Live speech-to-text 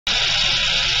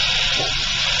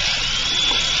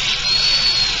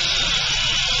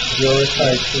your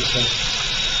side system.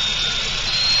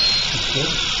 Okay.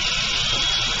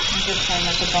 I'm just trying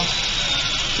not to bump.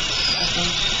 Okay.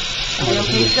 Are we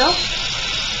okay still?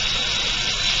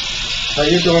 How are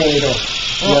you doing, Ido?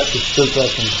 Yeah, it's still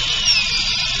talking.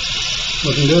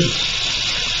 Looking good.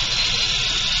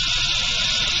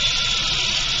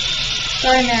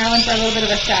 Sorry, Marilyn, for a little bit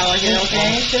of a shower here,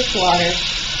 okay? It's just water.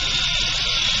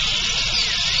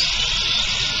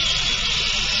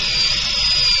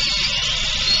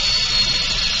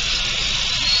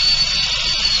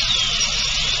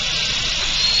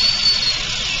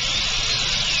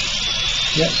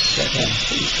 Yep, okay.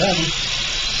 He's traveling.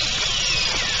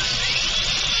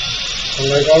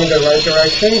 Am I going the right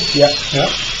direction? Yeah. Yep.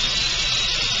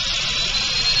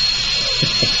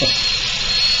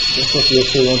 That's what we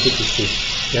actually wanted to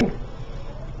see. Yep.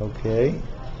 Okay.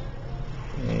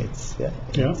 It's Yep,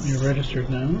 it's- you're registered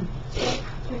now.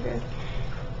 You're good.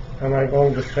 Am I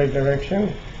going the straight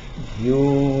direction?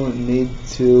 You need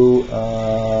to,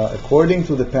 according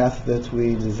to the path that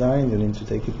we designed, you need to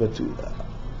take it, but to,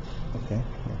 okay.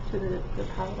 To the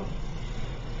paddle.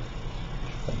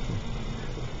 Thank you.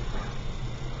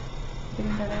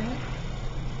 Getting better?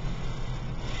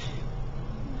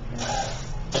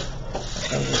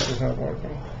 Oh, this is not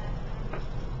working.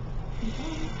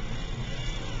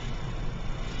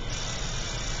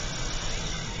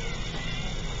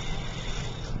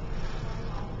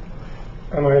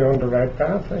 Am I on the right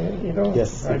path, Ido?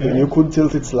 Yes, Okay. you could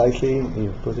tilt it slightly,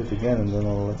 you put it again, and then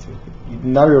I'll let you.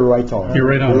 Now you're right on. You're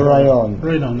right on. You're right on.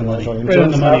 Right on the money. In Right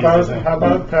on the terms- money. How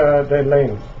about the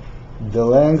length? The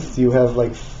length, you have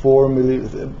like 4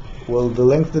 millimeters. Well, the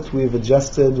length that we've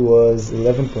adjusted was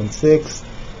 11.6.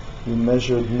 We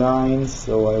measured 9,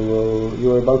 so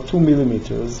you're about 2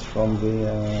 millimeters from the,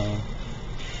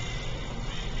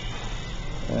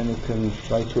 and you can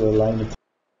try to align it.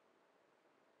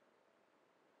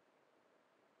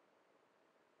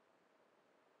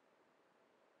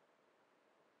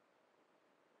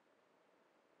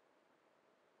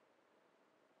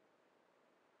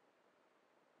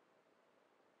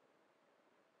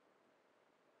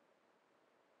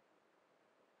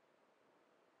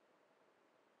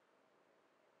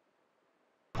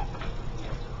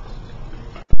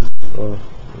 Or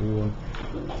we will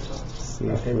see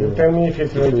if Okay, you tell me if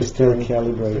it's we're still registering. Is it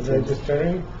calibrated.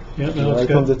 registering? Yeah, that looks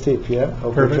Right on the good. tip, yeah?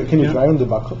 Okay. Perfect, Can you yeah. try on the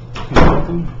buckle?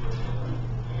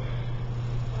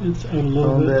 It's a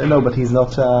little bit. No, but he's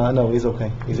not. No, he's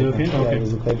okay. Is he okay? Yeah, Okay.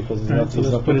 he's okay because he's All right, not. so He's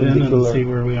let's not put it in and perpendicular. see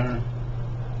where we are.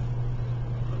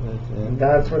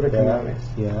 That's where the Yeah, canal is.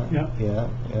 Yeah.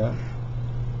 yeah.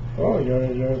 Oh,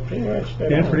 you're pretty much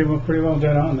there. Yeah, pretty well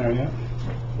dead on there, yeah.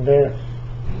 There.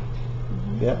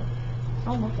 Yeah.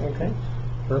 Almost. Okay.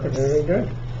 Perfect. Very good.